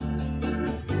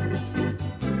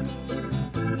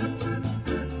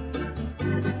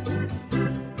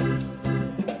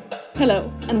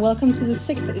Hello, and welcome to the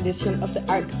 6th edition of the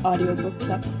ARC Audiobook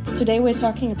Club. Today we're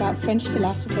talking about French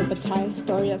philosopher Bataille's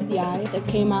Story of the Eye that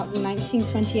came out in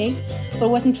 1928, but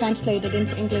wasn't translated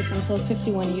into English until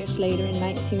 51 years later in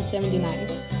 1979.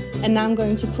 And now I'm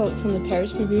going to quote from the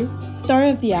Paris Review.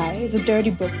 Story of the Eye is a dirty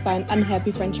book by an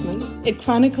unhappy Frenchman. It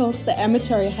chronicles the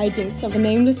amatory hijinks of a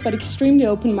nameless but extremely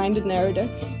open-minded narrator,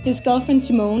 his girlfriend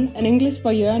Simone, an English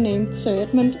voyeur named Sir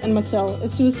Edmund, and Marcel, a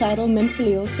suicidal,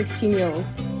 mentally ill 16-year-old.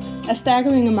 A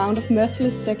staggering amount of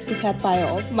mirthless sex is had by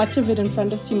all, much of it in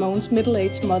front of Simone's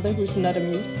middle-aged mother who's not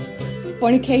amused.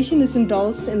 Fornication is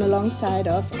indulged in alongside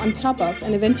of, on top of,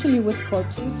 and eventually with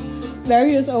corpses.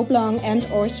 Various oblong and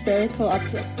or spherical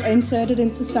objects are inserted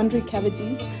into sundry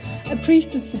cavities. A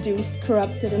priest is seduced,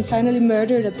 corrupted, and finally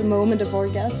murdered at the moment of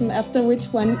orgasm, after which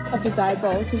one of his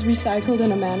eyeballs is recycled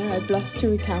in a manner I blush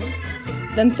to recount.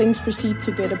 Then things proceed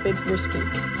to get a bit risky.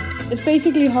 It's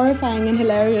basically horrifying and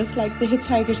hilarious, like The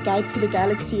Hitchhiker's Guide to the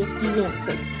Galaxy of Deviant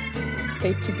Sex.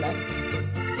 Fade to black.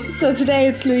 So today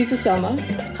it's Louisa Sommer.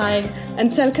 Hi.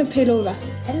 And Telka Pelova.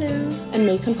 Hello. And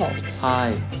Macon Holt.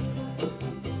 Hi.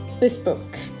 This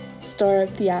book, Story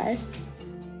of the Eye.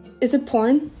 Is it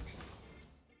porn?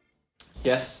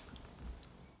 Yes.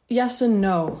 Yes and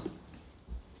no.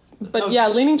 But yeah,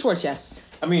 leaning towards yes.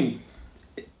 I mean,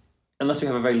 unless we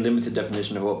have a very limited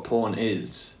definition of what porn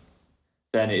is,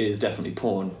 then it is definitely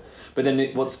porn. But then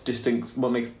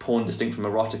what makes porn distinct from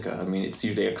erotica? I mean, it's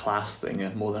usually a class thing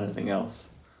more than anything else.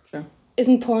 Sure.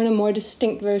 Isn't porn a more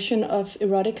distinct version of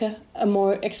erotica? A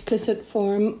more explicit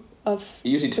form of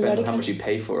It usually depends erotica? on how much you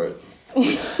pay for it.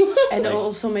 And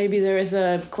also maybe there is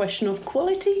a question of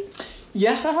quality?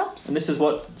 Yeah. Perhaps? And this is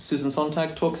what Susan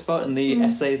Sontag talks about in the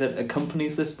essay that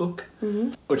accompanies this book,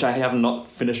 which I have not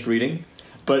finished reading.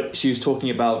 But she was talking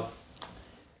about...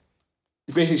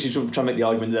 Basically, she's trying to make the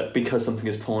argument that because something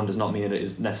is porn does not mean that it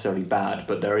is necessarily bad,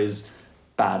 but there is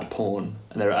bad porn,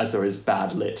 and there is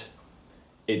bad lit.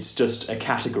 It's just a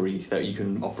category that you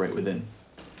can operate within.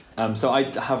 So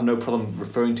I have no problem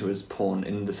referring to as porn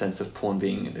in the sense of porn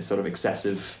being this sort of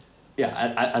excessive,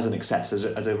 as an excess,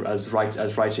 as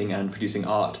writing and producing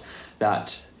art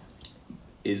that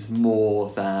is more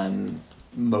than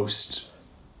most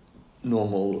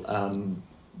normal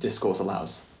discourse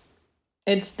allows.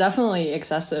 It's definitely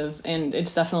excessive, and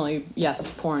it's definitely,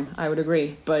 yes, porn, I would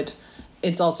agree. But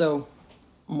it's also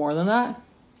more than that.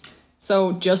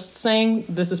 So just saying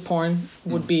this is porn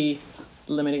would be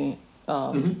limiting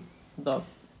I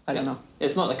don't know.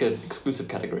 It's not like an exclusive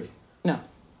category. No.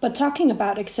 But talking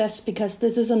about excess, because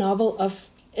this is a novel of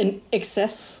an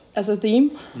excess as a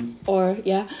theme,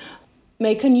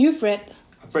 Macon, you've read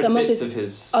some of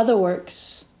his other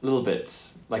works. Little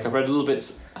bits. Like, I've read little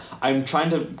bits. I'm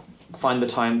trying to find the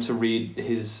time to read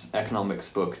his economics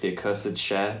book, The Accursed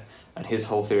Share, and his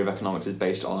whole theory of economics is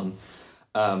based on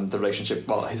the relationship,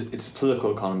 it's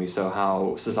political economy, so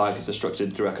how societies are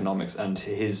structured through economics, and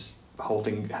his whole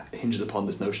thing hinges upon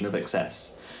this notion of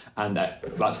excess, and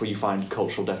that's where you find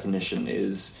cultural definition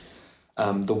is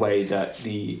the way that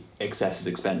the excess is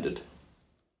expended.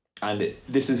 And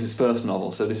this is his first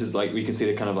novel, so this is like, we can see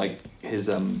the kind of like his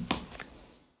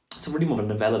it's really more of a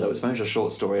novella though. It's very much a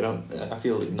short story. I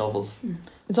feel like novels.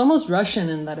 It's almost Russian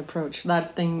in that approach.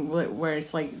 That thing where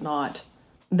it's like not.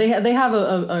 They have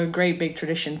a great big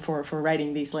tradition for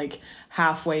writing these like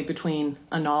halfway between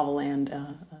a novel and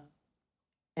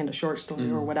a short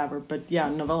story or whatever. But yeah,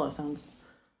 novella sounds.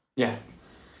 Yeah,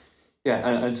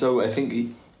 and so I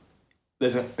think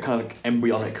there's a kind of like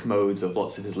embryonic modes of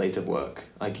lots of his later work.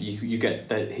 Like you get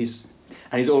that he's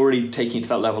already taking it to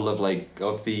that level of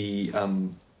the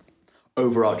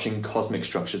overarching cosmic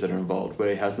structures that are involved,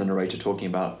 where he has the narrator talking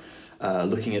about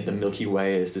looking at the Milky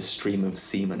Way as this stream of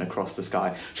semen across the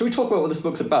sky. Shall we talk about what this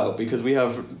book's about? Because we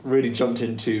have really jumped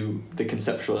into the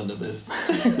conceptual end of this.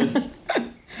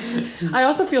 I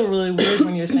also feel really weird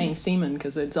when you're saying semen,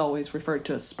 because it's always referred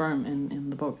to as sperm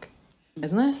in the book,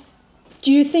 isn't it?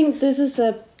 Do you think this is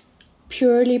a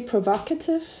purely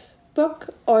provocative book,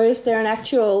 or is there an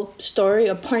actual story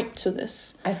or point to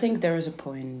this? I think there is a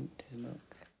point in the book.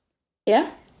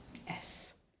 Yeah?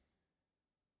 Yes.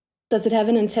 Does it have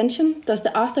an intention? Does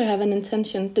the author have an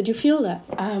intention? Did you feel that?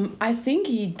 I think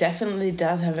he definitely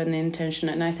does have an intention,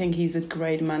 and I think he's a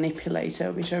great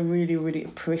manipulator, which I really, really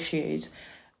appreciate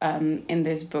in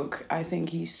this book. I think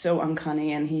he's so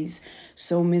uncanny and he's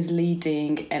so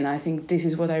misleading, and I think this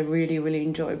is what I really, really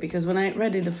enjoy, because when I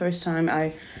read it the first time,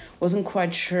 I wasn't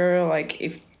quite sure like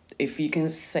if you can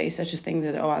say such a thing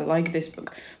that, I like this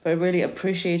book, but I really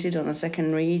appreciate it on a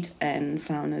second read and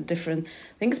found different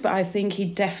things. But I think he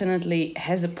definitely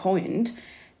has a point,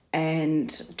 And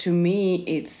to me,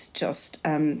 it's just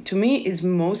it's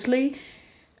mostly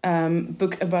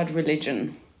book about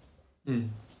religion.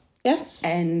 Yes.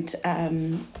 And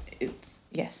it's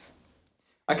yes.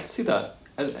 I can see that.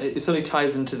 And it certainly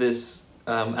ties into this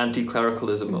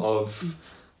anti-clericalism of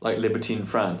like libertine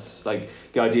France, like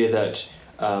the idea that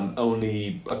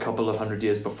only a couple of hundred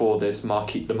years before this, the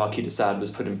Marquis de Sade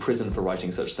was put in prison for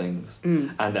writing such things,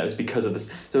 and that was because of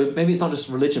this. So maybe it's not just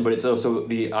religion, but it's also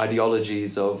the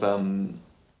ideologies of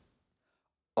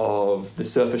the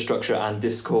surface structure and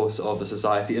discourse of the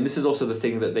society. And this is also the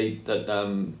thing that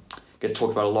gets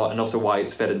talked about a lot, and also why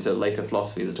it's fed into later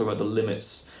philosophies. It's talking about the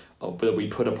limits that we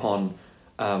put upon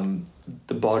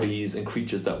the bodies and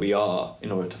creatures that we are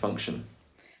in order to function.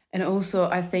 And also,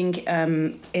 I think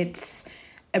it's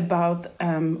about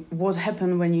what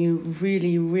happens when you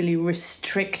really, really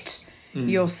restrict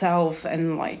yourself.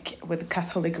 And like with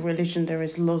Catholic religion, there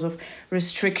is lots of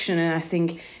restriction, and I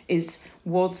think is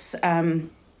what's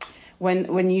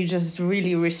when you just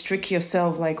really restrict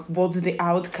yourself, like what's the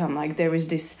outcome? Like there is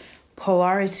this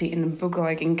polarity in the book,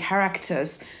 like in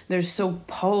characters, they're so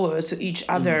polar to each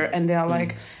other, and they are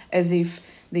like as if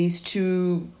these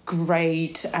two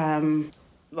great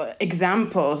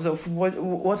examples of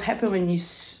what happened when you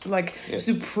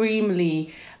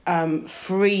supremely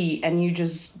free and you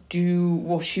just do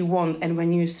what you want, and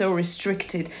when you're so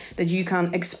restricted that you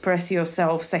can't express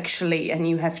yourself sexually and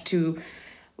you have to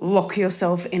lock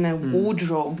yourself in a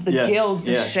wardrobe, the guilt,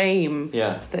 the shame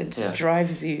that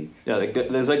drives you. Yeah, like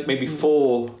there's like maybe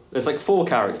four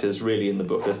characters really in the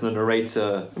book. There's the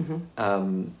narrator,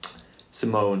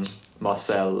 Simone,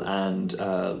 Marcel, and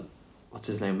what's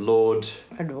his name? Lord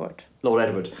Edward.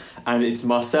 And it's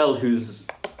Marcel who's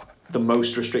the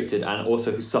most restricted and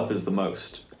also who suffers the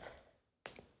most.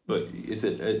 But it's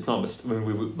not. I mean,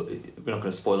 we're not going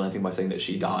to spoil anything by saying that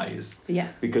she dies. Yeah.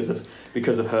 Because of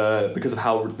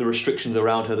how the restrictions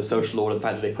around her, the social order, the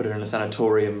fact that they put her in a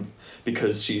sanatorium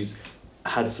because she's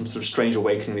had some sort of strange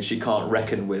awakening that she can't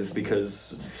reckon with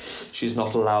because she's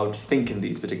not allowed to think in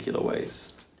these particular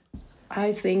ways.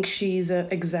 I think she's the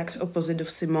exact opposite of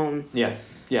Simone. Yeah.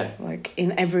 Like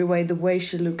in every way, the way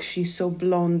she looks, she's so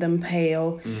blonde and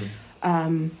pale,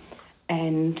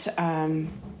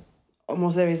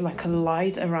 almost there is like a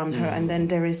light around her, and then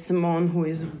there is Simone who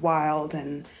is wild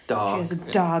and dark. She has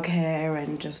dark hair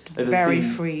and just very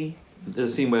free.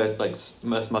 There's a scene where like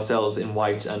Marcel's in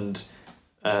white and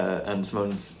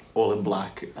Simone's all in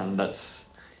black, and that's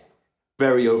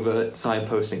very overt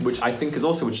signposting, which I think is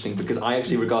also interesting because I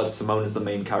actually regard Simone as the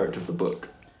main character of the book.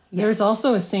 Yes. There's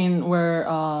also a scene where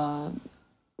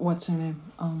what's her name?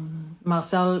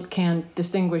 Marcel can't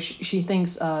distinguish. She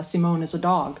thinks Simone is a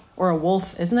dog or a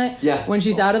wolf, isn't it? Yeah. When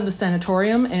she's out of the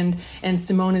sanatorium and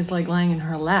Simone is like lying in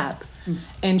her lap,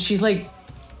 and she's like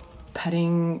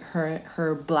petting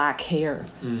her black hair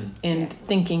and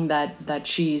thinking that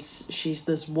she's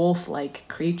this wolf-like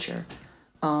creature,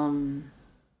 and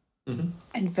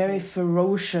very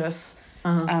ferocious,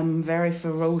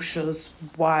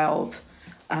 wild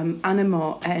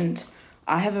animal. And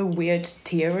I have a weird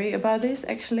theory about this,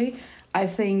 actually. I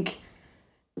think,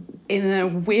 in a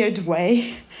weird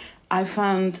way, I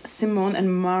found Simone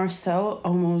and Marcel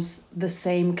almost the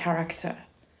same character.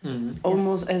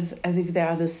 Almost as if they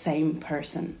are the same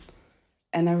person.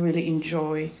 And I really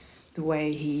enjoy the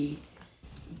way he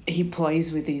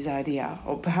plays with this idea.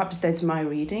 Or perhaps that's my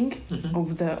reading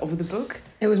of the book.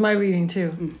 It was my reading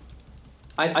too.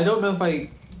 I don't know if I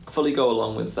fully go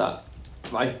along with that.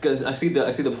 I see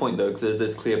the point though, because there's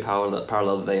this clear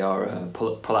parallel that they are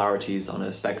polarities on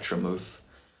a spectrum of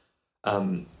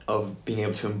being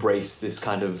able to embrace this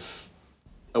kind of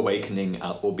awakening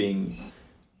or being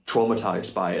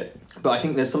traumatized by it. But I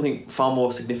think there's something far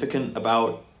more significant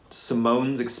about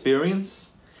Simone's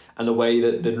experience and the way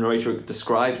that the narrator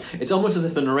describes. It's almost as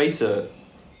if the narrator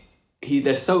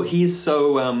he's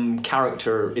so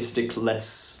characteristic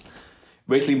less.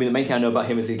 Basically, the main thing I know about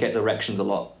him is he gets erections a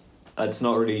lot. It's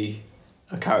not really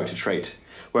a character trait.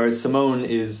 Whereas Simone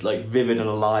is like vivid and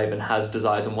alive and has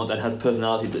desires and wants and has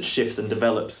personality that shifts and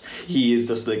develops. He is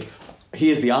just like, he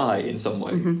is the I in some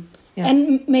way. Yes.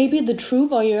 And maybe the true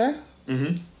voyeur.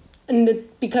 And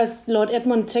because Lord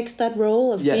Edmund takes that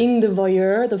role of being the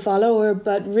voyeur, the follower,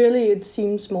 but really it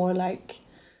seems more like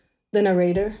the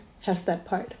narrator has that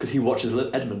part. Because he watches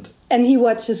Edmund. And he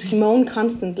watches Simone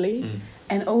constantly.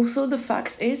 And also the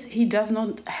fact is he does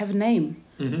not have name.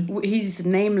 He's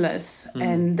nameless.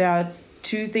 And there are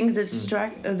two things that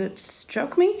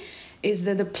struck me is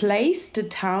that the place, the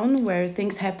town where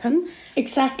things happen.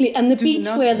 Exactly, and the beach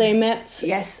where they met.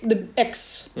 Yes, the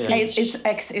X. Yeah.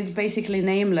 It's basically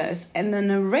nameless, and the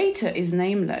narrator is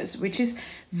nameless, which is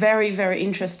very, very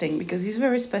interesting because he's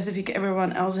very specific.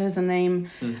 Everyone else has a name.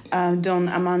 Don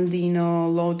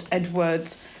Amandino, Lord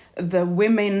Edward. The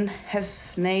women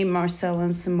have name Marcel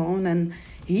and Simone, and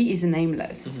he is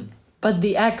nameless. But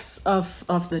the X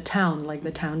of the town, like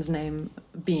the town's name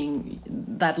being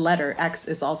that letter X,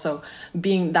 is also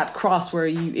being that cross where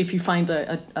if you find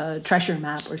a treasure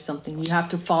map or something, you have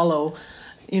to follow,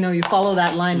 you follow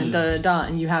that line and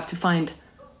and you have to find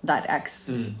that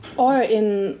X. Or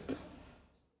in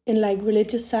like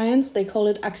religious science, they call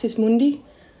it Axis Mundi.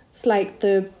 It's like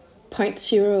the point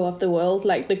zero of the world,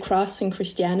 like the cross in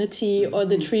Christianity or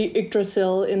the tree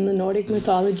Yggdrasil in the Nordic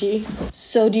mythology.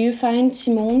 So do you find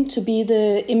Simone to be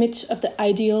the image of the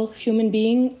ideal human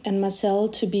being and Marcel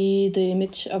to be the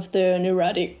image of the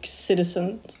neurotic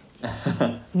citizen?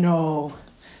 No.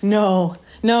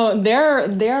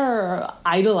 They're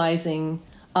idolizing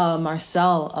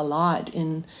Marcel a lot,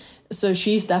 so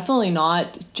she's definitely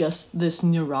not just this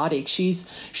neurotic.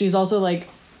 She's also like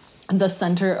the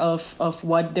center of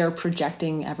what they're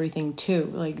projecting everything to.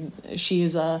 Like she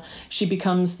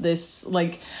becomes this,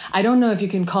 like, I don't know if you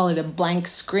can call it a blank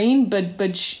screen,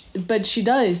 but she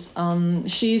does.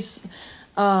 She's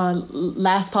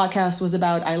last podcast was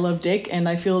about I Love Dick, and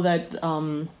I feel that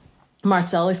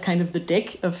Marcel is kind of the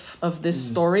dick of this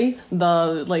story.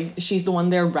 She's the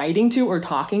one they're writing to or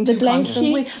talking to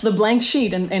constantly. The blank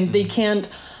sheet, and they can't.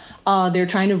 They're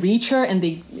trying to reach her, and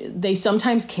they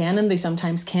sometimes can and they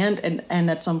sometimes can't, and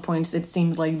at some points it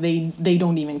seems like they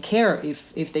don't even care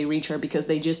if they reach her, because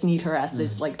they just need her as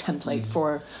this like template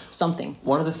for something.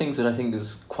 One of the things that I think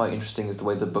is quite interesting is the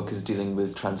way the book is dealing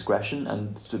with transgression,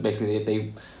 and basically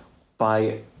they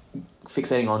by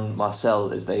fixating on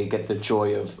Marcel is they get the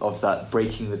joy of that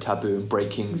breaking the taboo and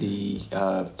breaking the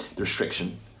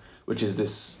restriction, which is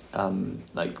this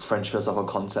like French philosophical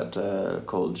concept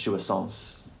called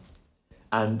jouissance.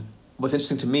 And what's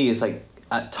interesting to me is, like,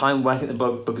 at time where I think the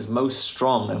book is most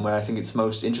strong and where I think it's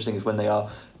most interesting is when they are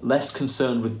less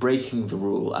concerned with breaking the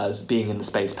rule as being in the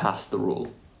space past the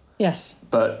rule. Yes.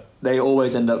 But they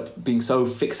always end up being so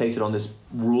fixated on this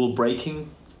rule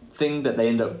breaking thing that they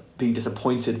end up being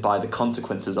disappointed by the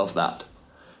consequences of that.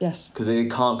 Yes. Because they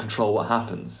can't control what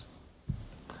happens.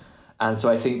 And so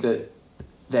I think that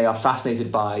they are fascinated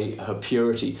by her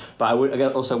purity. But I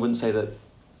wouldn't say that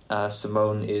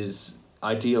Simone is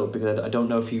ideal, because I don't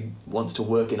know if he wants to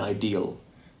work in ideal.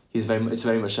 It's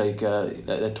very much like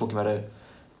they're talking about a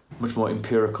much more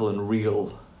empirical and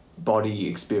real body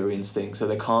experience thing, so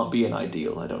there can't be an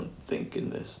ideal, I don't think, in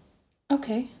this.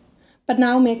 Okay. But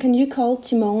now, Megan, you called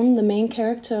Simone the main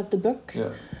character of the book. Yeah.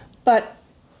 But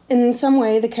in some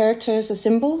way, the characters are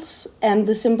symbols, and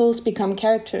the symbols become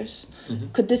characters.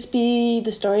 Mm-hmm. Could this be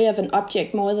the story of an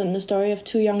object more than the story of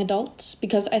two young adults?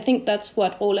 Because I think that's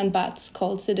what Roland Barthes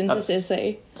calls it in his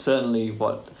essay. Certainly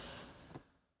what...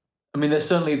 I mean, there's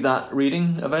certainly that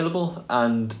reading available,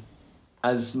 and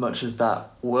as much as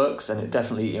that works, and it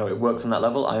definitely, it works on that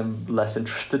level, I'm less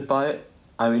interested by it.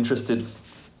 I'm interested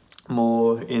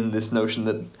more in this notion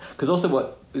that... Because also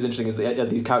what is interesting is that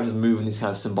these characters move in these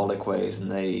kind of symbolic ways,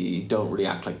 and they don't really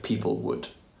act like people would.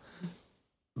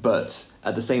 But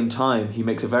at the same time, he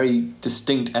makes a very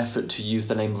distinct effort to use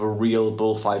the name of a real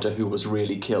bullfighter who was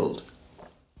really killed.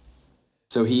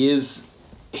 So he is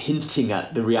hinting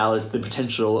at the reality, the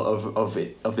potential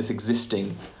of this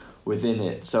existing within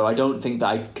it. So I don't think that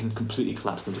I can completely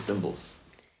collapse them to symbols.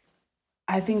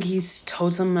 I think he's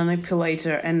total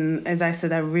manipulator, and as I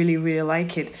said, I really, really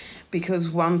like it, because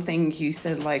one thing you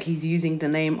said, like, he's using the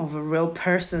name of a real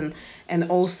person, and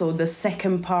also the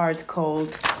second part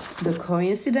called the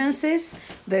coincidences,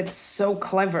 that's so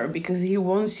clever, because he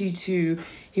wants you to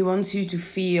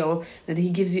feel that he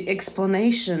gives you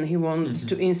explanation, he wants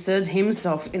to insert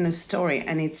himself in a story,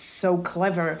 and it's so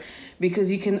clever,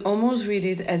 because you can almost read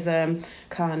it as a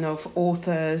kind of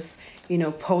author's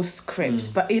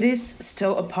postscript, but it is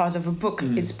still a part of a book.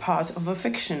 It's part of a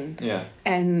fiction. Yeah.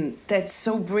 And that's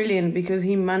so brilliant, because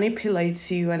he manipulates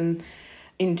you and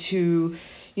into,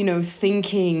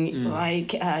 thinking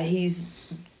like he's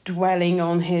dwelling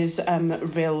on his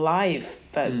real life.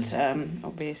 But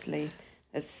obviously,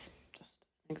 that's just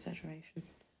an exaggeration.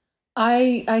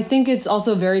 I think it's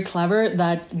also very clever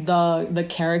that the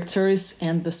characters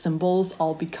and the symbols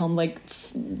all become like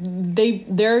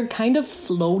they're kind of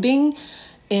floating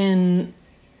in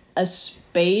a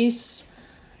space,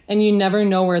 and you never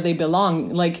know where they belong.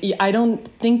 Like, I don't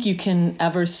think you can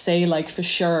ever say like for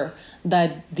sure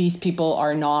that these people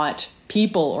are not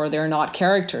people, or they're not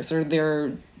characters, or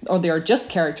they're just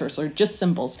characters or just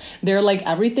symbols. They're like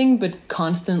everything, but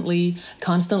constantly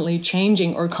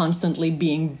changing, or constantly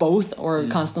being both, or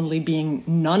constantly being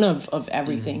none of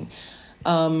everything,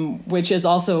 which is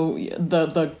also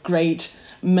the great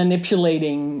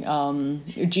manipulating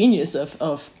genius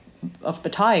of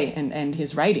Bataille and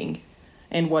his writing.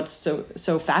 And what's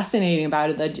so fascinating about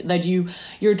it, that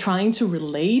you're trying to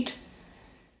relate,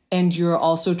 and you're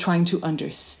also trying to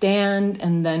understand,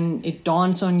 and then it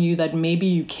dawns on you that maybe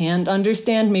you can't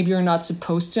understand, maybe you're not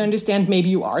supposed to understand, maybe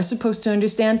you are supposed to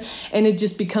understand, and it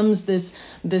just becomes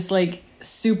this like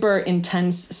super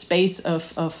intense space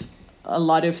of a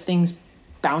lot of things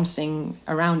bouncing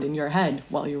around in your head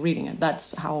while you're reading it.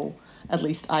 That's how, at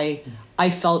least I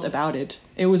felt about it.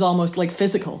 It was almost like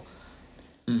physical,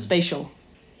 spatial.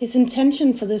 His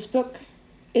intention for this book,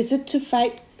 is it to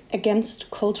fight against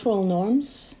cultural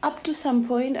norms? Up to some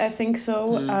point, I think so.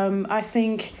 I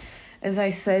think, as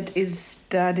I said, is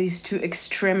that these two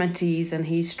extremities, and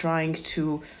he's trying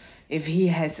to, if he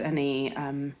has any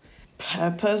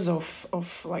purpose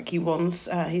of like he wants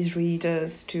his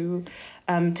readers to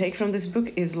take from this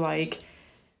book, is like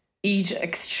each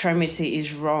extremity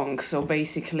is wrong. So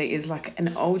basically, it's like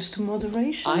an ode to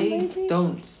moderation.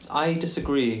 I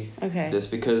disagree. Okay. With this,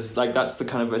 because like that's the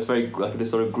kind of, it's very like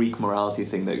this sort of Greek morality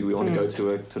thing that we want to go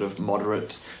to a sort of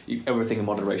moderate, everything in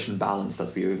moderation, balance.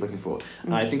 That's what you're looking for.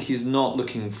 And I think he's not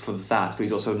looking for that, but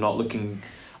he's also not looking.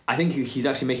 I think he's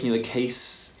actually making the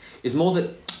case. Is more that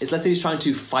it's, let's say he's trying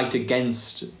to fight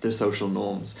against the social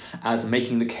norms as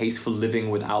making the case for living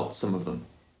without some of them.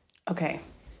 Okay.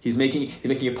 He's making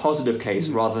a positive case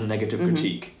rather than negative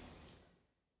critique.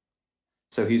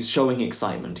 So he's showing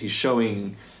excitement. He's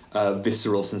showing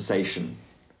visceral sensation,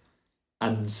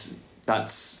 and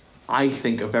that's, I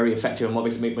think, a very effective, and what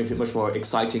makes it much more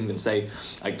exciting than, say,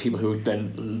 like people who would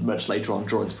then much later on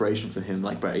draw inspiration from him,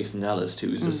 like Bret Easton Ellis,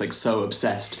 who's just like so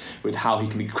obsessed with how he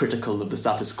can be critical of the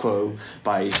status quo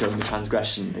by showing the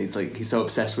transgression. He's so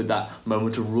obsessed with that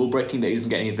moment of rule breaking that he doesn't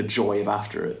get any of the joy of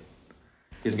after it.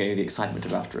 He doesn't get any of the excitement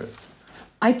of after it.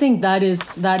 I think that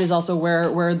is also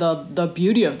where the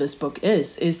beauty of this book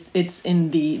is it's in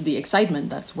the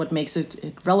excitement. That's what makes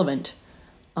it relevant.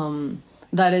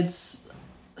 That it's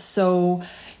so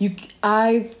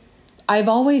I've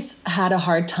always had a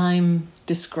hard time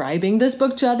describing this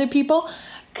book to other people,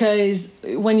 because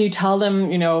when you tell them,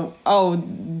 oh,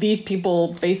 these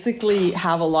people basically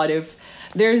have a lot of,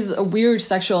 there's weird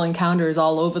sexual encounters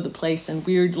all over the place, and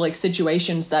weird like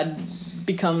situations that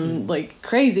become like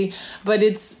crazy, but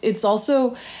it's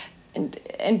also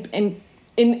and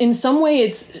in some way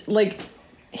it's like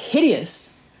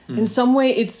hideous. In some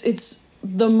way it's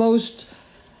the most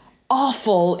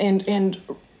awful and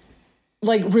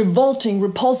like revolting,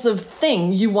 repulsive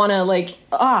thing. You want to like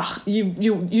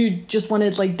you just want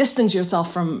to like distance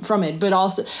yourself from it,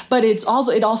 but it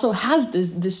also has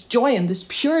this joy and this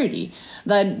purity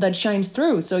that shines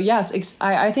through. So yes,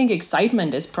 I think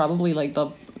excitement is probably like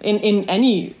the in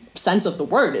any sense of the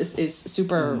word is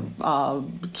super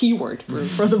keyword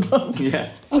for the book. Yeah.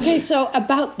 Okay, so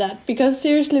about that, because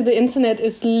seriously, the internet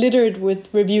is littered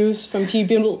with reviews from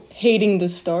people hating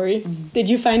this story. Did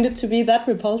you find it to be that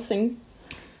repulsing?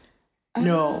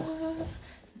 No.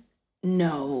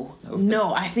 No.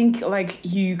 I think like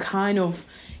you kind of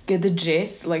get the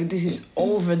gist. Like this is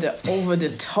over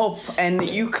the top, and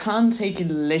you can't take it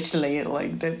literally.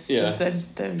 Like that's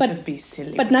just be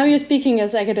silly. But now you're speaking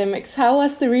as academics. How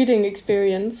was the reading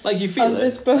experience? Like you feel of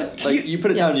this book? Like you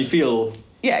put it down, and you feel.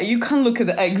 Yeah, you can't look at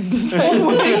the eggs the same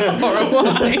way for a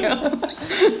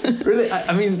while. Really,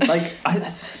 I mean, like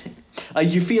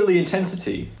you feel the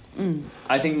intensity.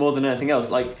 I think more than anything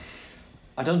else. Like,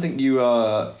 I don't think you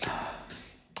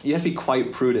you have to be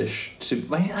quite prudish to.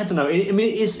 I don't know. It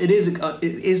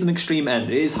is an extreme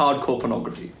end. It is hardcore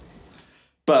pornography,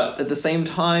 but at the same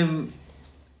time,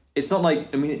 it's not like.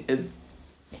 I mean,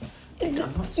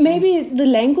 maybe the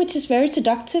language is very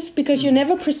seductive because you're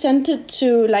never presented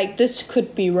to like this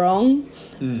could be wrong.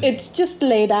 It's just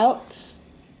laid out.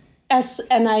 As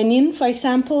Anna Nin, for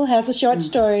example, has a short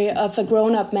story of a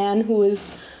grown-up man who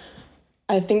is,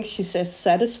 I think she says,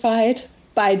 satisfied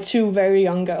by two very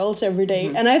young girls every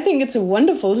day. And I think it's a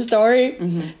wonderful story.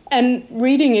 And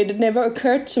reading it never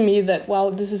occurred to me that, wow,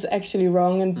 this is actually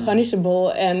wrong and punishable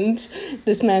and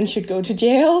this man should go to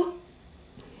jail.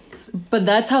 But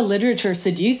that's how literature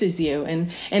seduces you,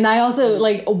 and I also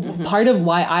like part of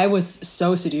why I was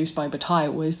so seduced by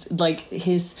Bataille was like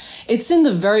it's in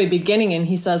the very beginning, and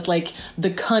he says like the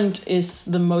cunt is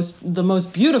the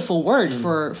most beautiful word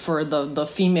for the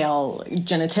female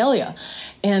genitalia,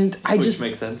 and Which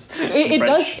makes sense.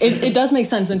 It does make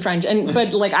sense in French,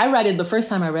 but like I read it the first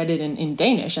time I read it in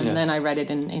Danish, and then I read it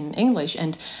in English,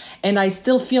 and I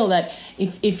still feel that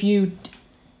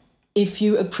if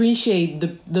you appreciate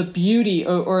the beauty,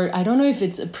 or I don't know if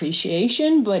it's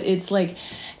appreciation, but it's like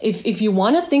if you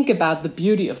want to think about the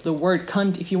beauty of the word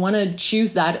cunt, if you want to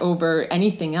choose that over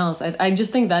anything else, I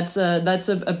just think that's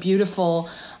a beautiful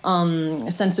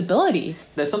sensibility.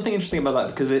 There's something interesting about that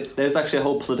because there's actually a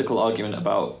whole political argument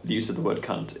about the use of the word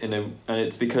cunt, and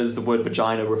it's because the word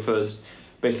vagina refers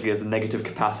basically as the negative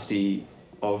capacity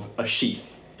of a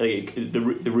sheath. Like, the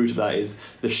root of that is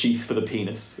the sheath for the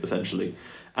penis, essentially.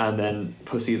 And then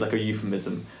pussy is like a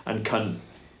euphemism, and cunt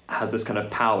has this kind of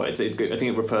power. It's good. I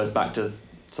think it refers back to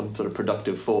some sort of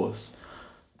productive force.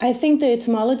 I think the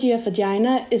etymology of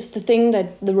vagina is the thing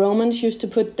that the Romans used to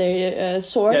put their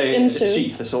sword into. The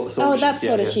sheath, the sword that's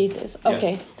sheath, what a sheath is.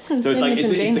 Okay. Yeah. So it's like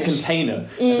it's the container.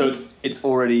 So it's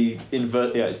already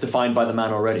it's defined by the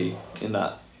man already in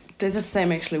that. There's the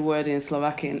same actually word in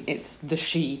Slovakian. It's the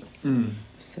sheath.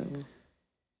 So.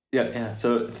 Yeah.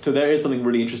 So there is something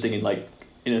really interesting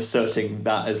in asserting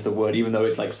that as the word, even though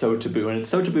it's like so taboo, and it's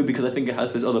so taboo because I think it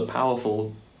has this other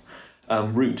powerful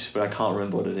root, but I can't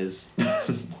remember what it is.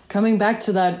 Coming back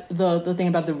to that, the thing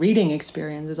about the reading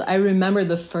experiences, I remember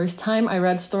the first time I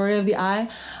read Story of the Eye,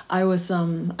 I was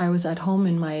at home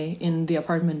in the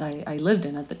apartment I lived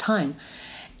in at the time,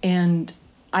 and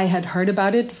I had heard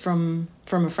about it from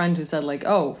a friend who said like,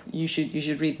 oh, you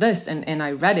should read this, and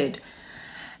I read it,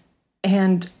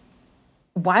 and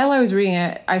while I was reading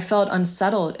it, I felt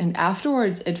unsettled, and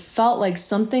afterwards it felt like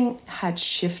something had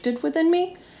shifted within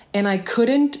me, and I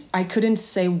couldn't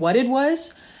say what it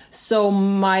was. So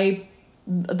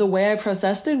the way I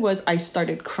processed it was I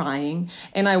started crying,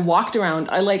 and I walked around.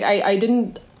 I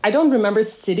don't remember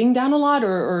sitting down a lot,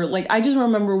 or like I just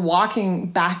remember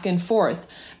walking back and forth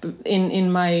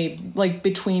in my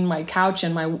between my couch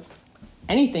and my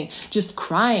anything, just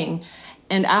crying.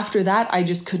 And after that, I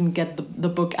just couldn't get the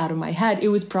book out of my head. It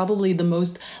was probably the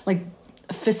most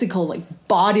physical,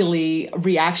 bodily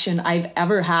reaction I've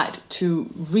ever had to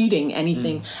reading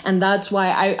anything. And that's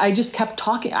why I just kept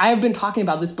talking. I have been talking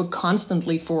about this book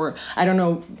constantly for, I don't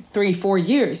know, 3-4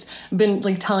 years. Been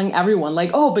telling everyone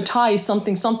oh, Bataille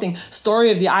something,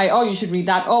 Story of the Eye. Oh, you should read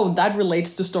that. Oh, that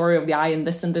relates to Story of the Eye in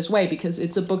this way, because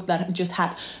it's a book that just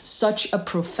had such a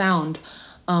profound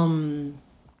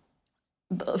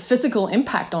physical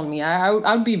impact on me. I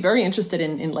would be very interested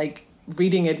in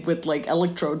reading it with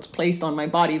electrodes placed on my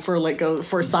body for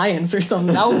for science or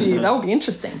something. That would be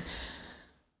interesting.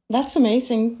 That's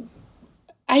amazing.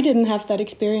 I didn't have that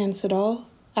experience at all.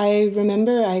 I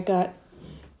remember I got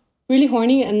really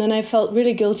horny and then I felt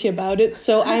really guilty about it.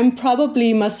 So I'm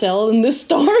probably Marcel in this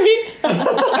story.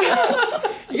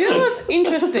 You know what's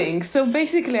interesting? So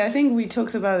basically, I think we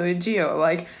talked about it with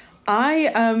Gio.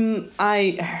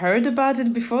 I heard about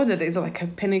it before, that it's a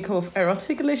pinnacle of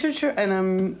erotic literature, and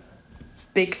I'm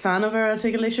big fan of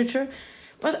erotic literature,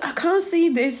 but I can't see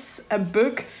this a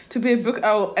book to be a book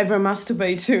I'll ever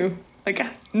masturbate to.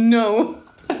 No.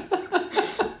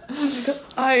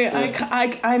 I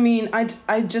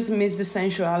just miss the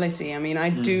sensuality. I mean, I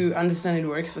do understand it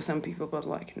works for some people, but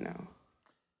no.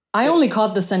 I only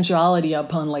caught the sensuality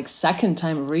upon second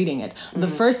time of reading it. The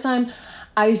first time,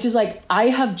 I was just I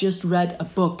have just read a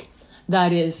book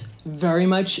that is very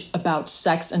much about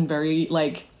sex and very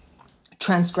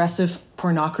transgressive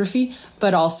pornography,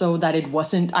 but also that it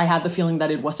wasn't, I had the feeling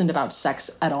that it wasn't about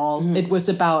sex at all. It was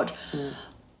about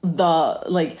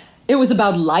it was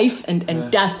about life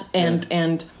and death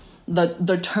and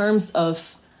the terms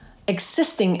of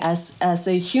existing as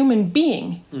a human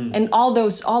being, and all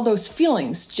those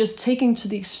feelings just taken to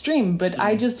the extreme. But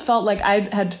I just felt like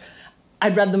I'd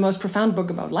read the most profound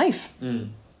book about life.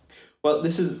 Well,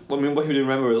 this is, what you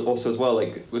remember also as well,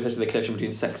 especially the connection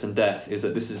between sex and death, is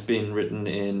that this has been written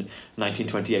in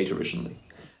 1928 originally.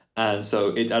 And so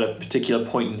it's at a particular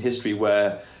point in history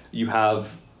where you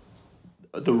have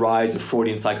the rise of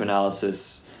Freudian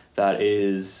psychoanalysis that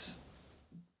is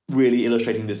really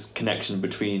illustrating this connection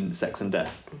between sex and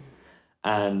death.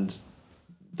 And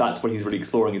that's what he's really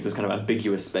exploring, is this kind of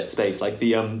ambiguous space.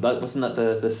 Wasn't that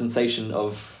the sensation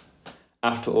of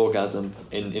after orgasm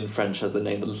in French has the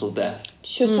name The Little Death.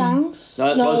 Jouissance?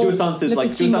 Jouissance is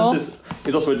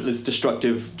also this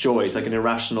destructive joy. It's an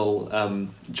irrational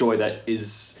joy that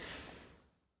is,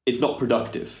 it's not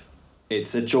productive.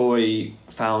 It's a joy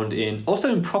found in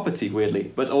property,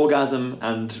 weirdly, but it's orgasm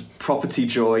and property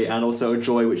joy, and also a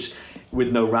joy which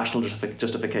with no rational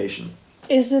justification.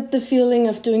 Is it the feeling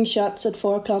of doing shots at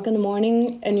 4 o'clock in the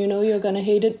morning and you know you're gonna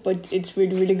hate it, but it's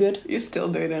really, really good? You still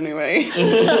do it anyway.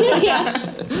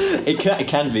 It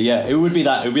can be, yeah. It would be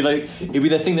that. It'd be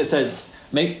the thing that says.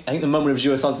 I think the moment of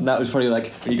jouissance in that was probably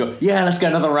like when you go, yeah, let's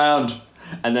get another round,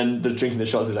 and then the drinking the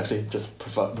shots is actually just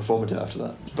performative after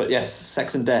that. But yes,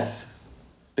 sex and death,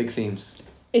 big themes.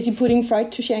 Is he putting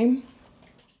Freud to shame?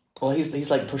 Well, he's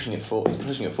like pushing it forward. He's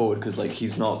pushing it forward because like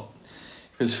he's not.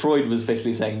 Because Freud was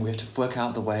basically saying we have to work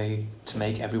out the way to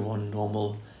make everyone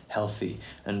normal, healthy,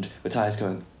 and Matthias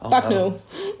going, oh Fuck no.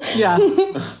 Yeah.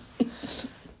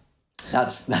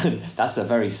 That's a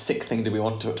very sick thing to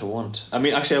want. I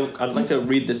mean, actually, I'd like to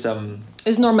read this.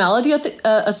 Is normality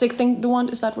a sick thing to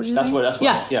want? Is that what you're saying? That's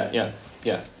what.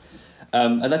 Yeah.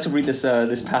 I'd like to read this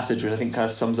this passage, which I think kind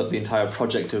of sums up the entire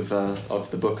project of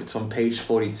the book. It's on page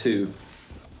 42,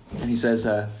 and he says,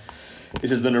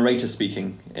 "This is the narrator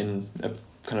speaking in a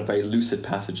kind of very lucid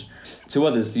passage. To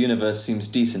others, the universe seems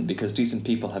decent because decent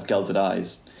people have gelded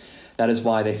eyes. That is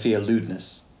why they fear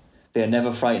lewdness. They are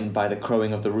never frightened by the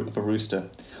crowing of a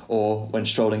rooster, or when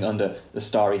strolling under the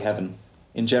starry heaven.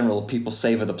 In general, people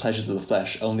savour the pleasures of the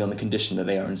flesh only on the condition that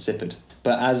they are insipid.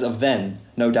 But as of then,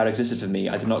 no doubt existed for me,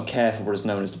 I did not care for what is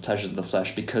known as the pleasures of the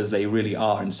flesh because they really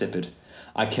are insipid.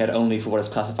 I cared only for what is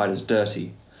classified as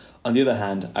dirty. On the other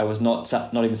hand, I was not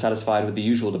even satisfied with the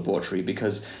usual debauchery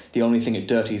because the only thing it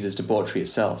dirties is debauchery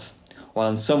itself, while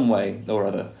in some way or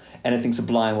other, anything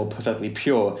sublime or perfectly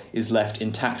pure is left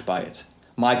intact by it.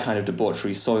 My kind of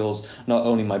debauchery soils not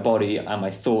only my body and my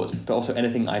thoughts, but also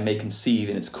anything I may conceive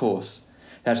in its course.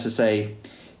 That is to say,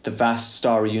 the vast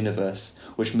starry universe,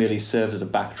 which merely serves as a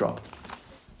backdrop."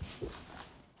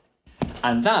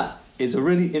 And that is a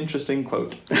really interesting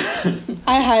quote.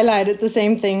 I highlighted the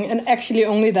same thing, and actually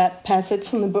only that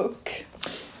passage in the book.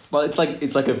 Well, it's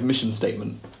like a mission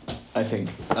statement, I think,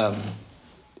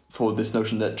 for this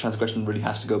notion that transgression really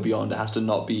has to go beyond. It has to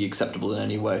not be acceptable in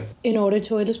any way. In order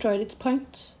to illustrate its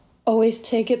points, always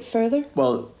take it further.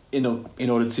 Well, in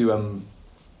order to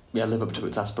live up to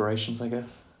its aspirations, I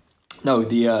guess. No,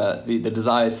 the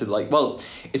desire to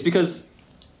it's because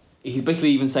he's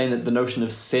basically even saying that the notion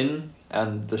of sin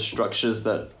and the structures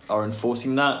that are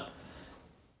enforcing that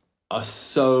are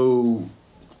so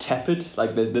tepid.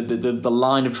 Like the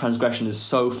line of transgression is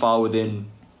so far within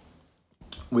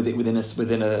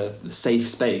a safe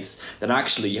space that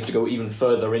actually you have to go even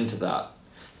further into that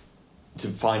to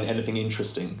find anything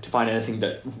interesting, to find anything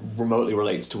that remotely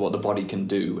relates to what the body can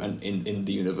do and in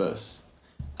the universe,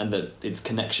 and that its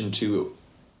connection to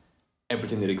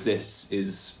everything that exists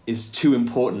is too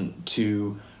important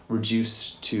to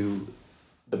reduce to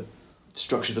the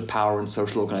structures of power and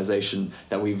social organization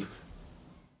that we've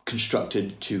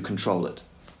constructed to control it.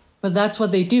 But that's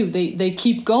what they do. They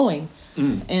keep going.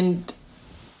 And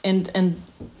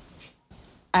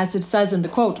as it says in the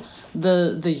quote,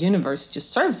 the universe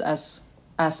just serves as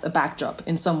a backdrop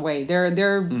in some way. They're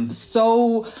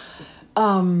so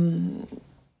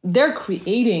they're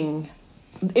creating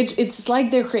it's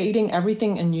like they're creating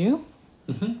everything anew.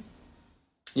 Mm-hmm.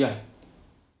 Yeah.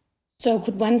 So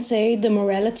could one say the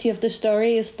morality of the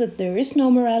story is that there is no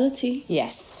morality?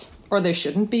 Yes. Or there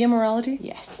shouldn't be a morality?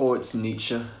 Yes. Or it's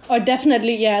Nietzsche. Or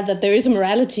definitely, yeah, that there is a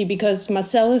morality because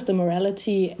Marcel is the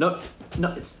morality. No,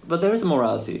 but there is a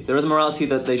morality. There is a morality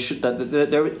that they should. That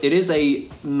there. It is a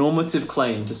normative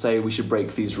claim to say we should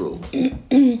break these rules.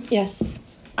 Yes.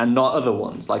 And not other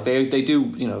ones. Like they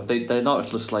do. You know, they're not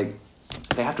just like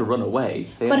they have to run away.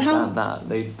 They but understand that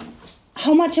they.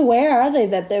 How much aware are they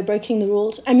that they're breaking the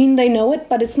rules? I mean, they know it,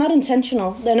 but it's not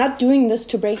intentional. They're not doing this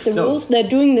to break the rules. They're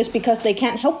doing this because they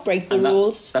can't help break the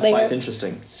rules. That's why it's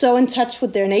interesting. So in touch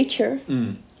with their nature.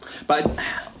 But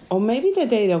or maybe that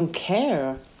they don't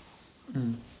care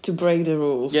to break the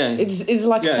rules. Yeah. It's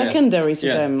like secondary to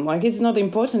them. Like it's not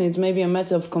important. It's maybe a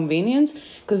matter of convenience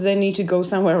because they need to go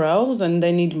somewhere else and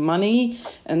they need money,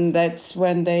 and that's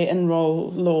when they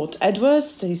enroll Lord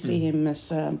Edwards. They see him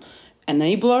as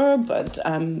enabler, but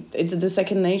it's the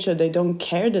second nature. They don't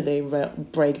care that they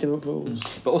break the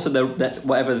rules. But also that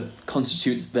whatever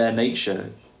constitutes their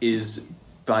nature is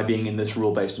by being in this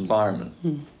rule-based environment.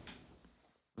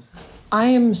 I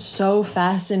am so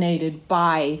fascinated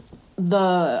by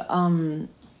the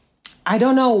I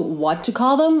don't know what to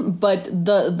call them, but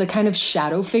the kind of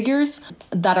shadow figures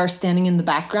that are standing in the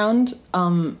background.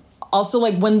 Also,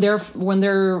 like when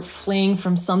they're fleeing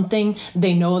from something,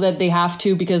 they know that they have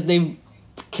to because they've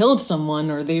killed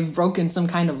someone or they've broken some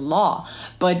kind of law,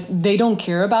 but they don't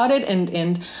care about it.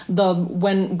 And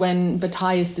when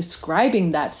Bataille is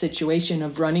describing that situation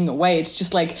of running away, it's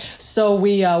just like, so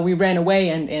we ran away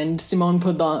and Simone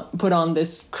put on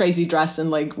this crazy dress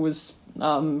and like was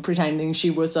pretending she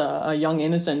was a young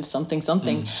innocent something,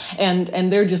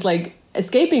 and they're just like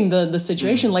escaping the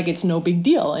situation like it's no big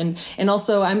deal. And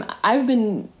also I've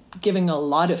been giving a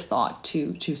lot of thought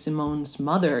to Simone's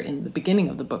mother in the beginning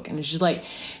of the book, and it's just like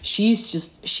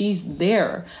she's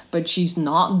there but she's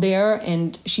not there,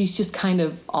 and she's just kind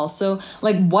of also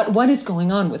like what is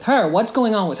going on with her, what's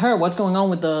going on with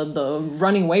the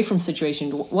running away from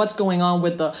situation, what's going on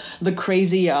with the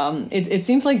crazy it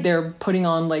seems like they're putting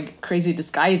on like crazy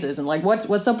disguises, and like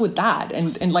what's up with that,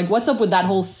 and like what's up with that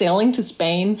whole sailing to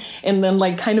Spain and then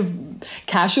like kind of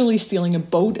casually stealing a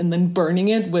boat and then burning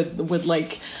it with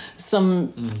like some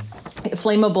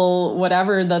flammable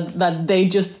whatever that they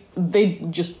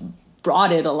just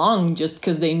brought it along just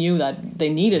because they knew that they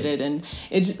needed it. And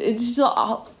it's just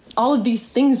all of these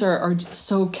things are just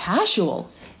so casual.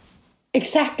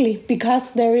 Exactly,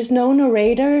 because there is no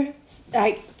narrator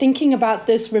like thinking about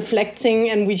this, reflecting,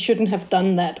 and we shouldn't have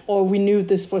done that, or we knew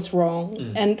this was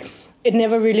wrong. And it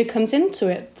never really comes into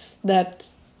it that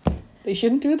they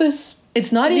shouldn't do this.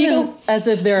 It's not even as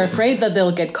if they're afraid that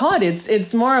they'll get caught.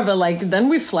 It's more of a like, then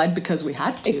we fled because we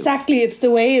had to. Exactly, it's the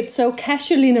way it's so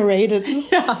casually narrated.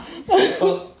 Yeah.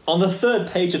 Well, on the third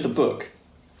page of the book,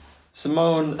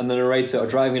 Simone and the narrator are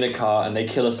driving in a car and they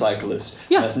kill a cyclist.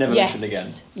 Yeah. And that's never mentioned again.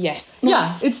 Yes.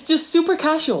 Yeah, it's just super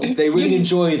casual. They really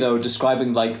enjoy though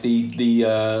describing like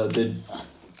the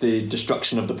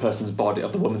destruction of the person's body,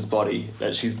 of the woman's body,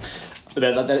 that she's.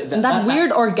 That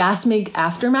weird orgasmic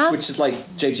aftermath, which is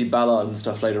like J.G. Ballard and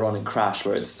stuff later on in Crash,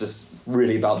 where it's just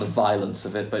really about the violence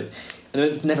of it, but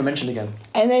it's never mentioned again.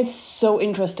 And it's so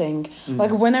interesting.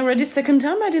 Like when I read it second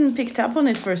time, I didn't pick up on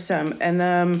it first time, and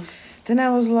then I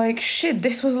was like, shit,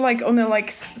 this was like on the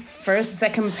like first,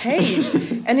 second page,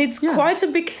 and it's quite a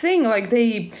big thing. Like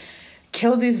they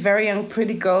killed this very young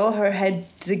pretty girl, her head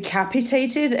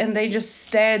decapitated, and they just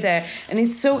stare there, and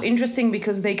it's so interesting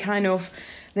because they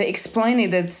explain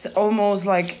it. It's almost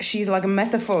like she's like a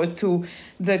metaphor to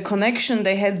the connection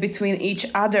they had between each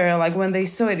other. Like when they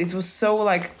saw it, it was so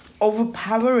like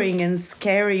overpowering and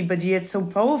scary, but yet so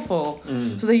powerful.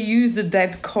 So they use the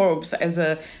dead corpse as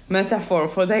a metaphor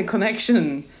for their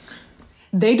connection.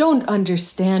 They don't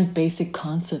understand basic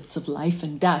concepts of life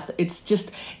and death. It's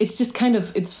just kind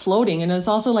of, it's floating. And it's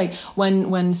also like when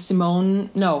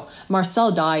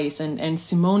Marcel dies and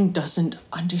Simone doesn't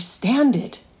understand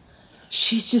it.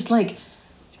 She's just like,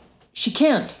 she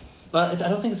can't. But I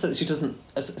don't think it's that she doesn't.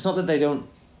 It's not that they don't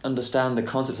understand the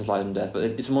concepts of life and death, but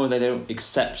it's more that they don't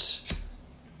accept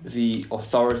the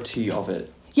authority of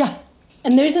it. Yeah.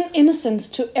 And there's an innocence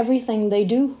to everything they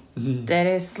do. That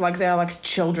is like they're like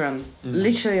children,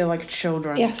 literally like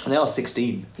children. Yes. And they are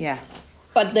 16. Yeah.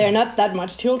 But they're not that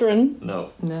much children.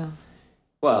 No.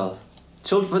 Well,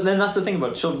 children. But then that's the thing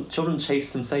about children. Children chase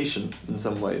sensation in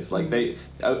some ways. Like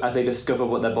as they discover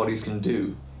what their bodies can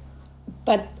do.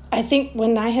 But I think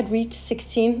when I had reached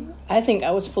 16, I think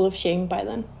I was full of shame by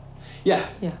then. Yeah.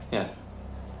 Yeah.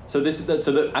 So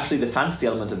actually the fantasy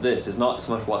element of this is not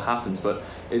so much what happens, but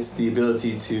it's the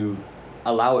ability to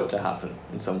allow it to happen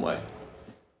in some way,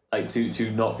 like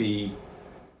to not be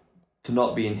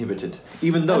inhibited.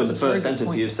 Even though in the first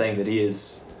sentence he is saying that he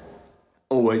is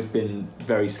always been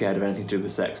very scared of anything to do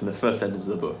with sex in the first sentence of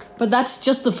the book. But that's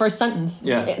just the first sentence.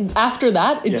 Yeah. After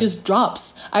that, it just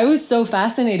drops. I was so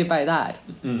fascinated by that.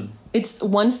 It's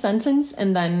one sentence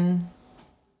and then,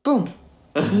 boom,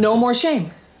 no more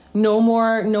shame. No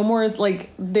more is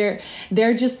like they're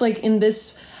just like in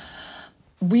this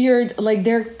weird, like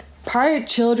they're part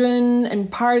children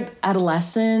and part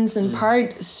adolescents and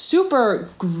part super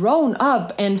grown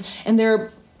up and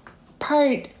they're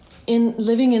part in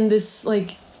living in this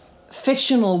like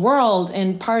fictional world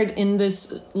and part in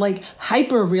this like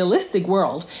hyper realistic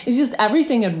world. It's just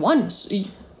everything at once.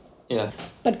 Yeah.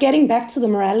 But getting back to the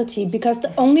morality, because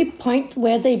the only point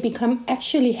where they become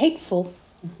actually hateful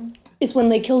is when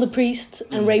they kill the priest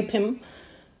and rape him.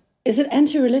 Is it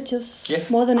anti-religious?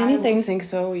 Yes. More than anything? I think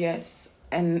so, yes.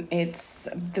 And it's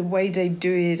the way they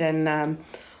do it, and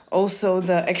also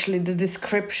the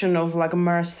description of like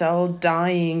Marcel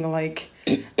dying, like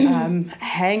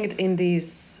hanged in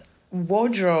this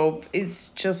wardrobe. It's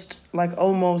just like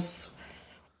almost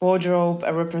wardrobe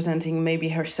representing maybe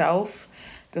herself,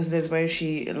 because that's where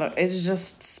she. It's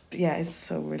just it's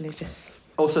so religious.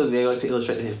 Also, they like to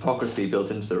illustrate the hypocrisy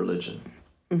built into the religion.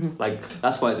 Like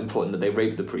that's why it's important that they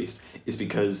rape the priest, is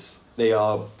because they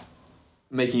are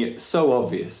making it so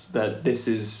obvious that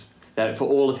that for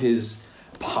all of his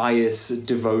pious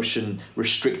devotion,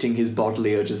 restricting his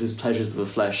bodily urges, his pleasures of the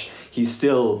flesh, he's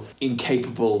still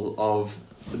incapable of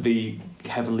the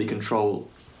heavenly control.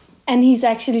 And he's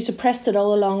actually suppressed it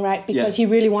all along, right? Because he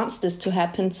really wants this to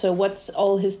happen. So what's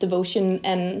all his devotion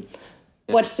and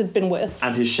what's it been worth?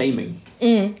 And his shaming.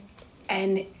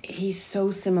 And he's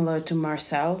so similar to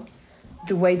Marcel.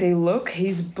 The way they look,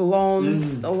 he's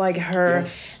blonde like her.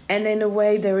 Yes. And in a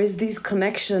way, there is this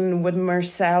connection with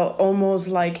Marcel, almost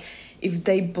like if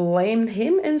they blamed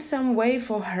him in some way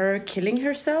for her killing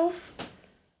herself.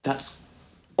 That's...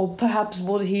 Or perhaps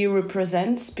what he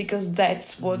represents, because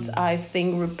that's what I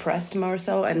think repressed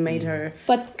Marcel and made her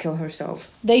kill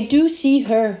herself. They do see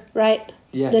her, right?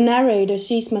 Yes. The narrator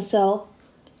sees Marcel.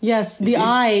 Yes, the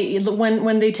eye,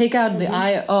 when they take out the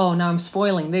eye, oh, now I'm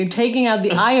spoiling. They're taking out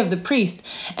the eye of the priest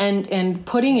and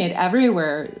putting it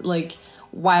everywhere, like,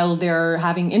 while they're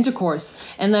having intercourse.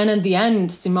 And then at the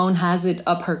end, Simone has it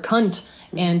up her cunt,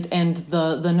 and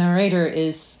the narrator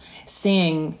is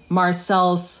seeing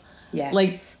Marcel's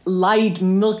like light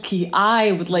milky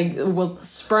eye with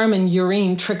sperm and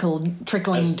urine trickling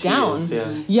down. Tears,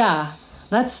 yeah.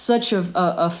 That's such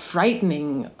a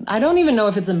frightening. I don't even know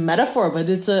if it's a metaphor, but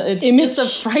it's image. just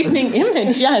a frightening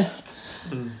image. Yes.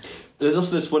 There's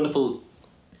also this wonderful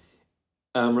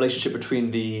relationship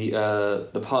between the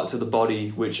parts of the body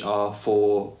which are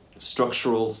for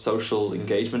structural social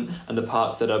engagement and the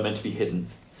parts that are meant to be hidden.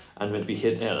 And meant to be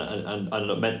hidden and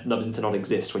are meant to not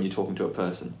exist when you're talking to a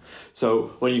person.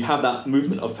 So when you have that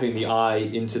movement of putting the eye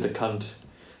into the cunt,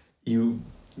 you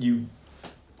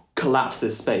collapse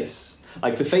this space.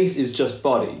 Like the face is just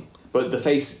body, but the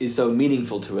face is so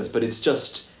meaningful to us. But it's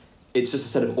just a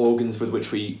set of organs with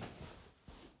which we.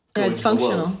 It's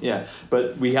functional. Yeah,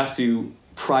 but we have to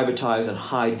privatize and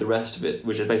hide the rest of it,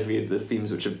 which are basically the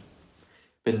themes which have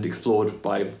been explored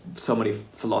by so many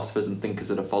philosophers and thinkers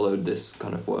that have followed this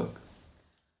kind of work.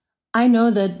 I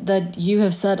know that you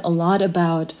have said a lot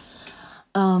about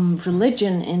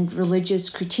religion and religious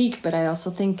critique, but I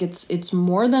also think it's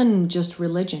more than just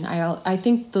religion. I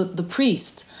think the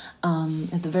priest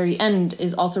at the very end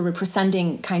is also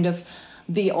representing kind of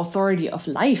the authority of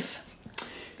life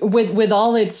with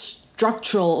all its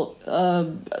structural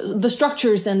the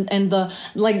structures and the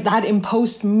like that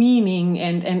imposed meaning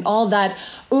and all that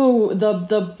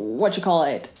the what you call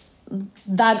it,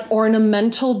 that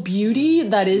ornamental beauty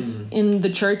that is in the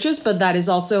churches, but that is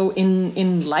also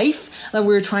in life that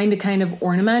we're trying to kind of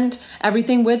ornament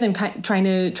everything with and trying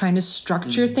to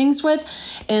structure things with,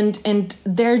 and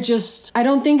they're just, I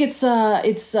don't think it's a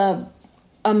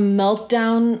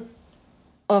meltdown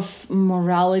of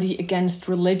morality against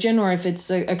religion, or if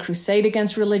it's a crusade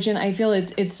against religion. I feel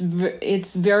it's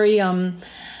very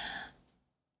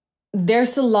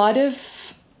there's a lot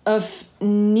of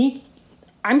Nietzsche.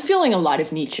 I'm feeling a lot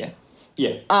of Nietzsche.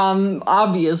 Yeah.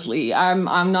 Obviously,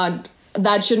 I'm not.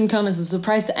 That shouldn't come as a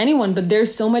surprise to anyone. But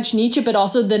there's so much Nietzsche, but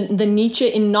also the Nietzsche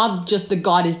in not just the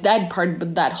God is dead part,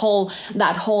 but that whole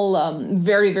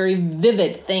very, very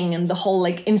vivid thing, and the whole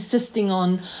like insisting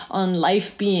on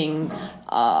life being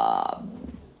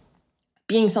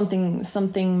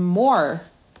something more.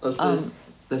 There's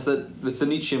the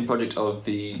Nietzschean project of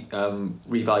the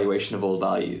revaluation of all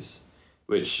values,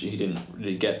 which he didn't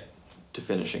really get to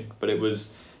finishing, but it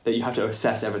was that you have to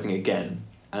assess everything again,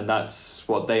 and that's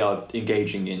what they are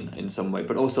engaging in some way.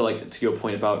 But also, like, to your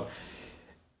point about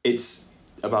it's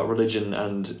about religion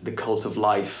and the cult of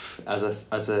life as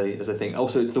a thing.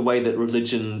 Also, it's the way that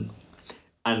religion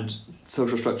and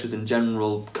social structures in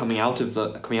general coming out of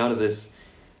this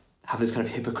have this kind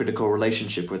of hypocritical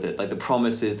relationship with it. Like, the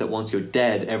promise is that once you're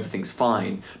dead, everything's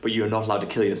fine, but you're not allowed to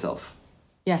kill yourself.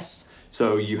 Yes.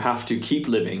 So you have to keep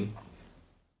living,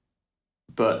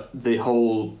 but the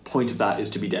whole point of that is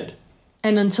to be dead.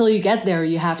 And until you get there,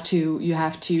 you have to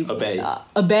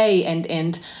obey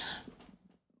and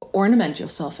ornament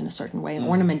yourself in a certain way, and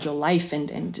ornament your life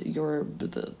and your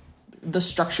the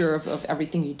structure of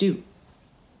everything you do.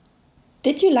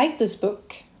 Did you like this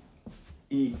book?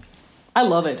 I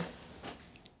love it.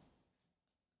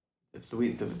 Do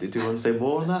you want to say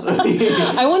more on that?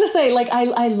 I want to say, like,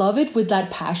 I love it with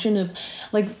that passion of,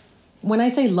 like, when I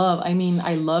say love, I mean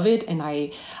I love it and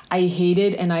I hate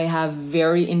it, and I have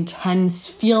very intense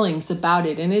feelings about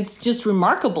it, and it's just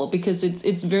remarkable because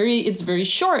it's very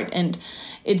short and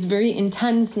it's very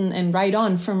intense and right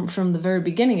on from the very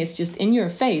beginning. It's just in your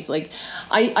face. Like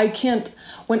I can't.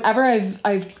 Whenever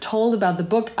I've told about the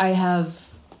book, I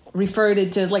have referred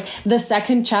it to as like the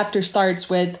second chapter starts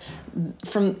with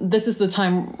this is the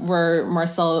time where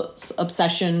Marcel's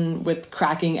obsession with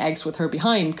cracking eggs with her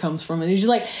behind comes from. And he's just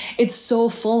like, it's so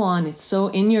full on, it's so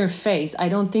in your face. I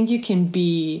don't think you can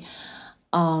be,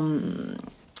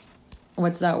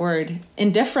 what's that word?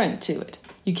 Indifferent to it.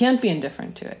 You can't be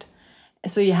indifferent to it.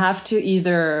 So you have to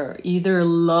either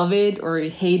love it or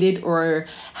hate it or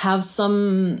have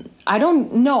some, I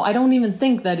don't know. I don't even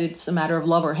think that it's a matter of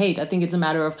love or hate. I think it's a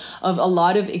matter of a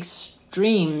lot of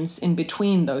extremes in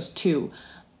between those two,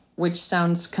 which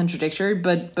sounds contradictory,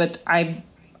 but I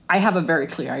have a very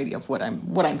clear idea of what I'm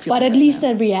feeling. But at least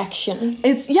a reaction.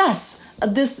 It's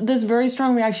this very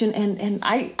strong reaction, and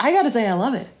I gotta say I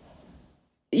love it.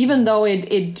 Even though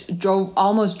it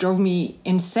almost drove me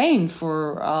insane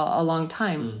for a long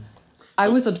time. I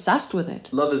was obsessed with it.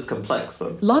 Love is complex,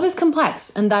 though. Love is complex,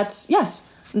 and that's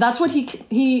what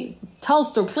he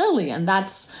tells so clearly, and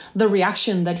that's the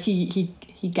reaction that he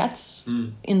gets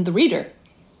in the reader.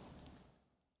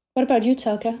 What about you,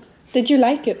 Telka? Did you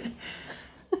like it?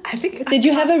 Did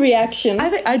you have a reaction?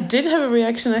 I did have a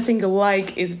reaction. I think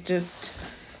like is just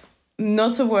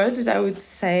not a word that I would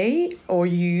say or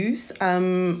use,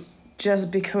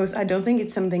 just because I don't think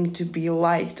it's something to be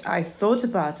liked. I thought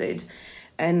about it,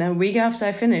 and a week after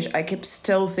I finished, I kept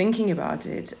still thinking about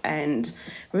it, and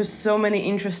there were so many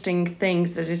interesting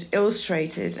things that it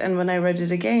illustrated. And when I read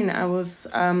it again,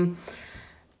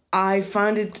 I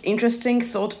found it interesting,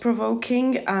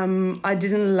 thought-provoking. I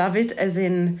didn't love it as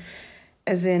in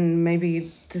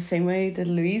maybe the same way that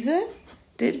Louise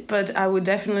did, but I would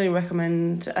definitely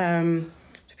recommend to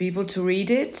people to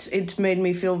read it. It made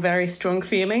me feel very strong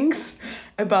feelings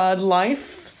about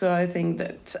life, so I think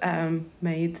that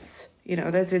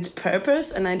that's its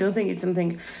purpose. And I don't think it's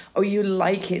something, you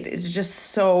like it. It's just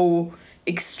so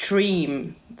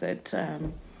extreme that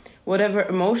whatever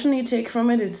emotion you take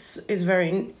from it is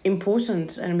very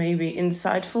important and maybe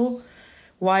insightful.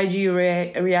 Why do you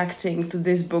reacting to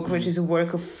this book, which is a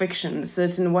work of fiction, a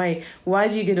certain way? Why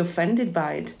do you get offended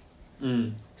by it?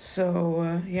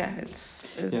 So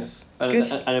it's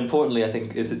good. And importantly, I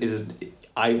think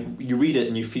you read it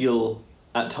and you feel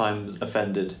at times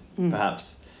offended,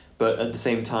 perhaps, but at the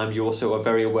same time you also are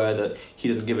very aware that he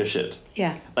doesn't give a shit.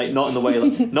 Yeah. Like not in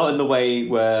the way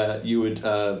where you would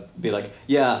be like,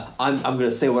 yeah, I'm gonna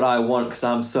say what I want because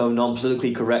I'm so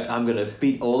non-politically correct. I'm gonna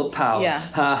beat all the power. Yeah.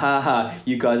 Ha ha ha.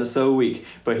 You guys are so weak.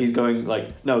 But he's going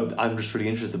like, no, I'm just really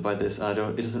interested by this. And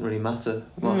it doesn't really matter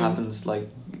what happens. Like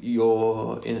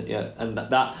you're in it. Yeah. And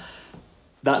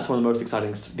that's one of the most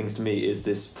exciting things to me is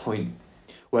this point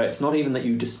where it's not even that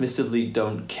you dismissively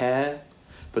don't care,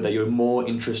 but that you're more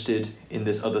interested in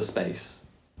this other space.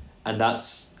 And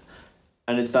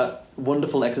it's that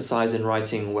wonderful exercise in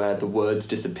writing where the words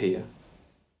disappear.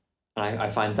 And I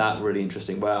find that really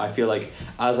interesting, where I feel like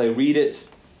as I read it,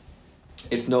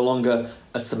 it's no longer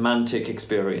a semantic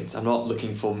experience. I'm not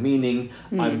looking for meaning.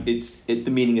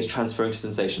 The meaning is transferring to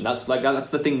sensation. That's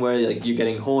the thing where like you're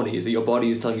getting horny, is that your body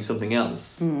is telling you something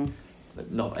else.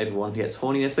 Not everyone gets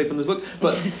horny necessarily from this book,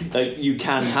 but like you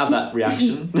can have that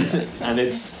reaction, and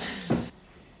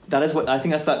that's what I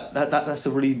think. That's a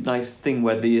really nice thing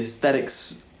where the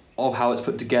aesthetics of how it's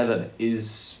put together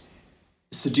is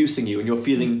seducing you, and you're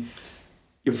feeling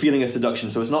a seduction.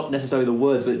 So it's not necessarily the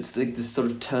words, but it's like this sort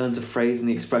of turns of phrase and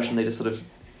the expression. They just sort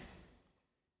of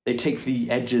take the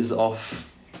edges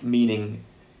off meaning,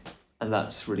 and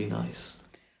that's really nice.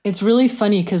 It's really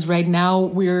funny because right now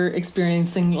we're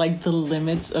experiencing like the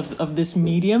limits of this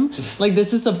medium. Like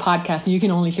this is a podcast and you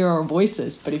can only hear our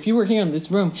voices. But if you were here in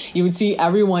this room, you would see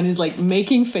everyone is like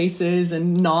making faces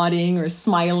and nodding or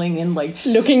smiling and like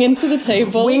looking into the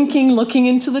table, winking, looking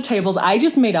into the tables. I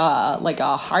just made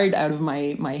a heart out of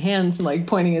my hands, like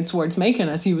pointing it towards Macon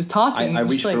as he was talking. I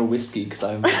reached for a whiskey because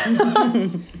I'm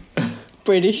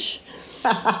British.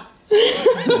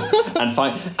 And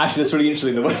fine. Actually, that's really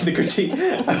interesting. The critique.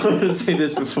 I want to say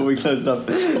this before we close it up.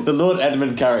 The Lord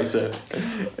Edmund character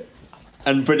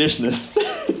and Britishness.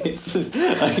 It's like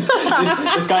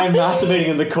this guy masturbating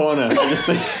in the corner.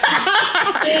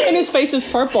 And his face is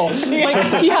purple.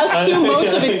 Like he has two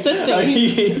modes of existing.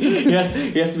 He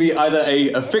has to be either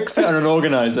a fixer and an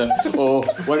organizer, or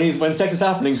when sex is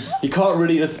happening, he can't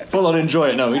really just full on enjoy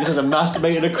it. No, he just has to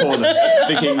masturbate in a corner,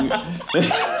 thinking.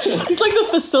 He's like the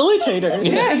facilitator.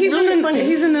 Yeah, he's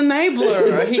an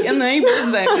enabler. He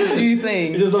enables them to do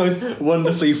things. It's just the most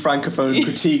wonderfully francophone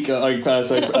critique.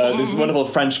 This wonderful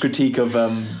French critique of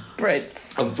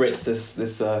Brits. Of Brits.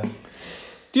 This.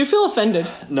 Do you feel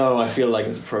offended? No, I feel like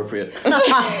it's appropriate.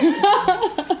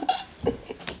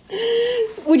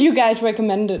 Would you guys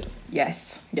recommend it?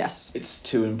 Yes. Yes. It's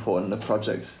too important a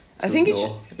project. I think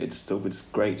it's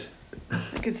great.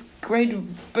 Like, it's a great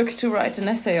book to write an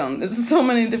essay on. There's so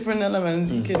many different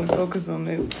elements you can focus on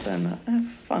it and have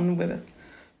fun with it,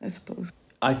 I suppose.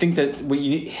 I think that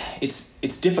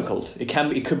it's difficult.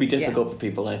 It could be difficult for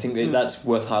people, and I think that's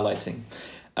worth highlighting.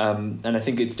 And I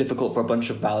think it's difficult for a bunch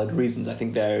of valid reasons. I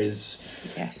think there is.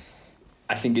 Yes.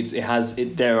 I think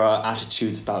there are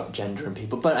attitudes about gender in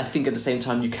people, but I think at the same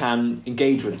time you can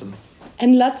engage with them.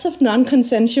 And lots of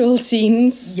non-consensual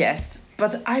scenes. Yes,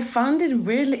 but I found it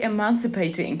really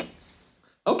emancipating.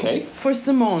 Okay. For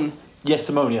Simone. Yes,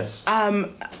 Simone, yes.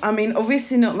 I mean,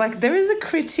 obviously not, like, there is a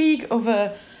critique of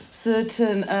a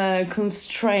certain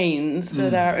constraints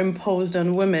that are imposed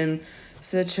on women,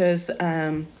 such as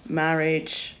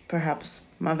marriage, perhaps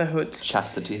motherhood.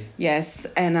 Chastity. Yes,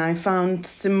 and I found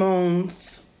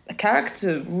Simone's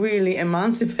character really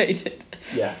emancipated.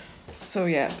 Yeah. So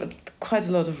yeah, but quite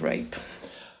a lot of rape.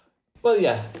 Well,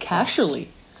 yeah. Casually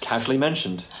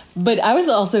mentioned. But I was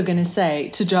also going to say,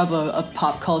 to drop a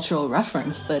pop cultural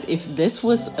reference, that if this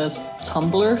was a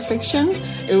Tumblr fiction,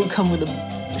 it would come with a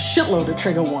shitload of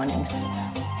trigger warnings.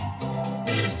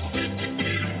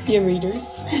 Dear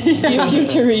readers, dear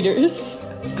future readers,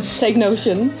 take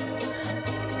notion.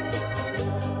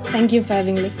 Thank you for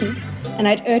having listened. And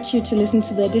I'd urge you to listen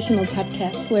to the additional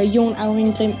podcast where Jon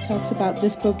Auring Grimm talks about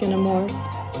this book in a more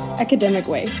academic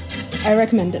way. I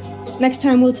recommend it. Next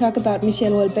time we'll talk about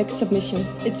Michel Houellebecq's Submission.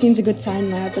 It seems a good time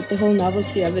now that the whole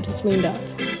novelty of it has weaned off.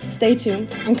 Stay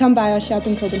tuned and come by our shop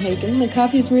in Copenhagen. The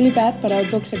coffee is really bad, but our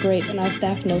books are great and our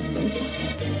staff knows them.